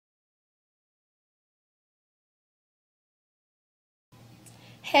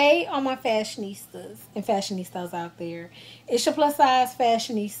Hey, all my fashionistas and fashionistas out there. It's your plus size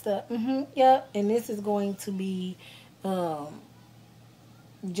fashionista. Yep. And this is going to be um,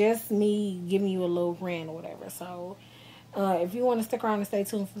 just me giving you a little rant or whatever. So if you want to stick around and stay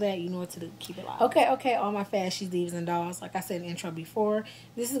tuned for that, you know what to do. Keep it live. Okay, all my fashies, divas, and dolls. Like I said in the intro before,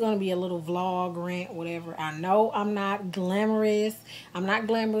 this is going to be a little vlog, rant, whatever. I know I'm not glamorous. I'm not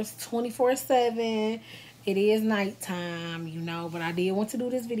glamorous 24/7. It is nighttime, you know, but I did want to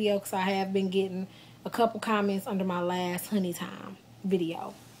do this video because I have been getting a couple comments under my last honey time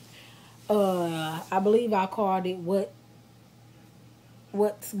video. I believe I called it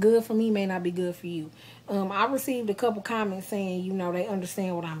what's good for me may not be good for you. I received a couple comments saying, you know, they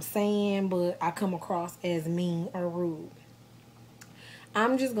understand what I'm saying, but I come across as mean or rude.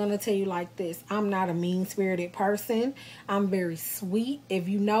 I'm just going to tell you like this. I'm not a mean-spirited person. I'm very sweet. If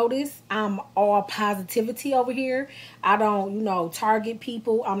you notice, I'm all positivity over here. I don't, you know, target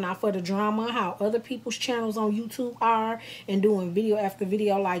people. I'm not for the drama, how other people's channels on YouTube are, and doing video after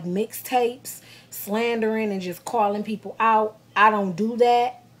video like mixtapes, slandering, and just calling people out. I don't do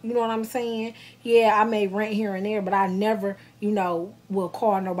that. You know what I'm saying? Yeah, I may rant here and there, but I never, you know, will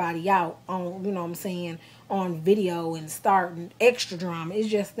call nobody out on, you know what I'm saying, on video and starting extra drama. It's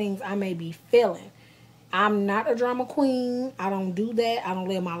just things I may be feeling. I'm not a drama queen. I don't do that. I don't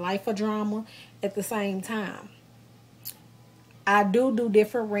live my life for drama. At the same time, I do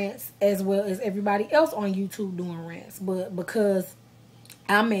different rants as well as everybody else on YouTube doing rants. But because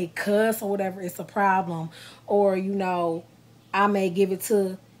I may cuss or whatever, it's a problem. Or, you know, I may give it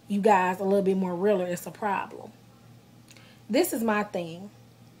to you guys a little bit more realer, it's a problem. This is my thing.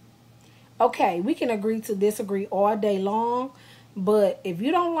 Okay, we can agree to disagree all day long, but if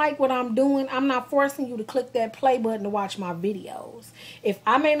you don't like what I'm doing, I'm not forcing you to click that play button to watch my videos. If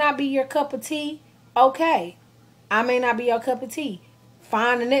I may not be your cup of tea, okay. I may not be your cup of tea.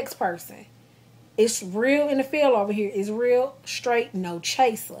 Find the next person. It's real in the field over here. It's real straight, no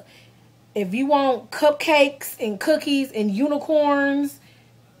chaser. If you want cupcakes and cookies and unicorns,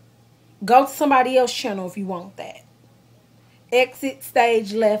 go to somebody else's channel if you want that. Exit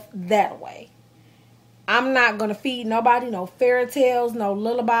stage left that way. I'm not going to feed nobody no fairy tales, no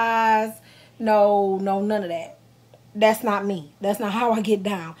lullabies, no none of that. That's not me. That's not how I get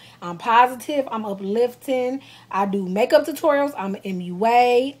down. I'm positive. I'm uplifting. I do makeup tutorials. I'm an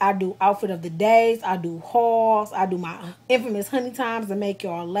MUA. I do outfit of the days. I do hauls. I do my infamous honey times to make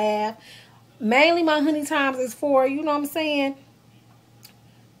y'all laugh. Mainly my honey times is for, you know what I'm saying,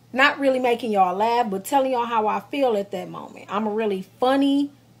 not really making y'all laugh, but telling y'all how I feel at that moment. I'm a really funny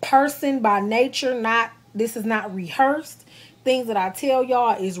person by nature. This is not rehearsed. Things that I tell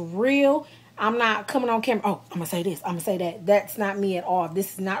y'all is real. I'm not coming on camera, oh, I'm going to say this, I'm going to say that. That's not me at all.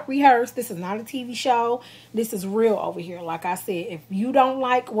 This is not rehearsed. This is not a TV show. This is real over here. Like I said, if you don't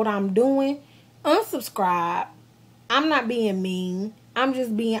like what I'm doing, unsubscribe. I'm not being mean. I'm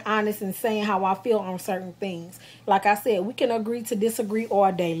just being honest and saying how I feel on certain things. Like I said, we can agree to disagree all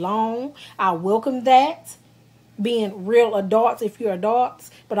day long. I welcome that. Being real adults if you're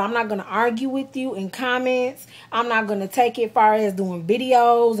adults. But I'm not going to argue with you in comments. I'm not going to take it far as doing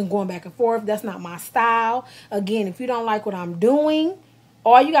videos and going back and forth. That's not my style. Again, if you don't like what I'm doing,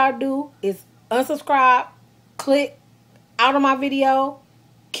 all you got to do is unsubscribe, click out of my video,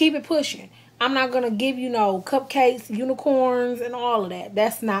 keep it pushing. I'm not going to give you no cupcakes, unicorns, and all of that.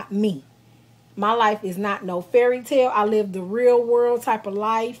 That's not me. My life is not no fairy tale. I live the real world type of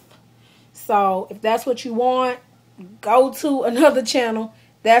life. So if that's what you want, go to another channel.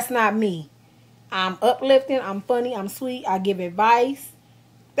 That's not me. I'm uplifting. I'm funny. I'm sweet. I give advice.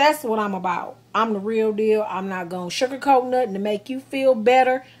 That's what I'm about. I'm the real deal. I'm not going to sugarcoat nothing to make you feel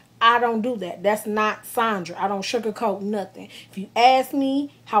better. I don't do that. That's not Sandra. I don't sugarcoat nothing. If you ask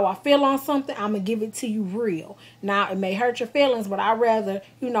me how I feel on something, I'm going to give it to you real. Now, it may hurt your feelings, but I'd rather,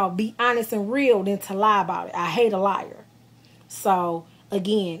 you know, be honest and real than to lie about it. I hate a liar. So,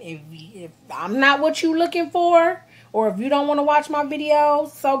 again, if I'm not what you're looking for, or if you don't want to watch my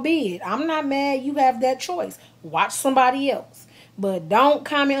videos, so be it. I'm not mad. You have that choice. Watch somebody else. But don't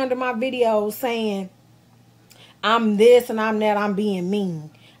comment under my videos saying, I'm this and I'm that, I'm being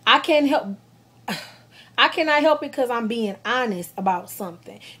mean. I cannot help it because I'm being honest about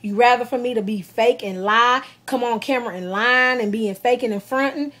something. You rather for me to be fake and lie, come on camera and lying and being faking and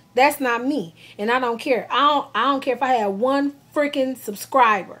fronting? That's not me. And I don't care. I don't care if I had one freaking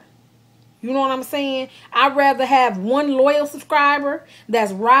subscriber. You know what I'm saying? I'd rather have one loyal subscriber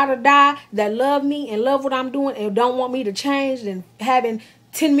that's ride or die, that love me and love what I'm doing and don't want me to change, than having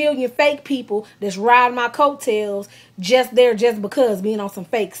 10 million fake people that's riding my coattails just because being on some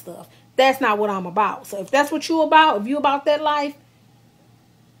fake stuff. That's not what I'm about. So if that's what you about, if you about that life,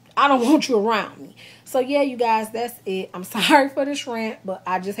 I don't want you around me. So yeah, you guys, that's it. I'm sorry for this rant, but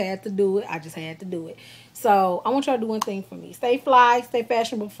I just had to do it. I just had to do it. So I want y'all to do one thing for me. Stay fly, stay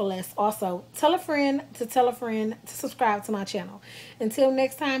fashionable for less. Also, tell a friend to subscribe to my channel. Until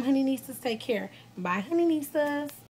next time, honey niece's, take care. Bye, honey niece's.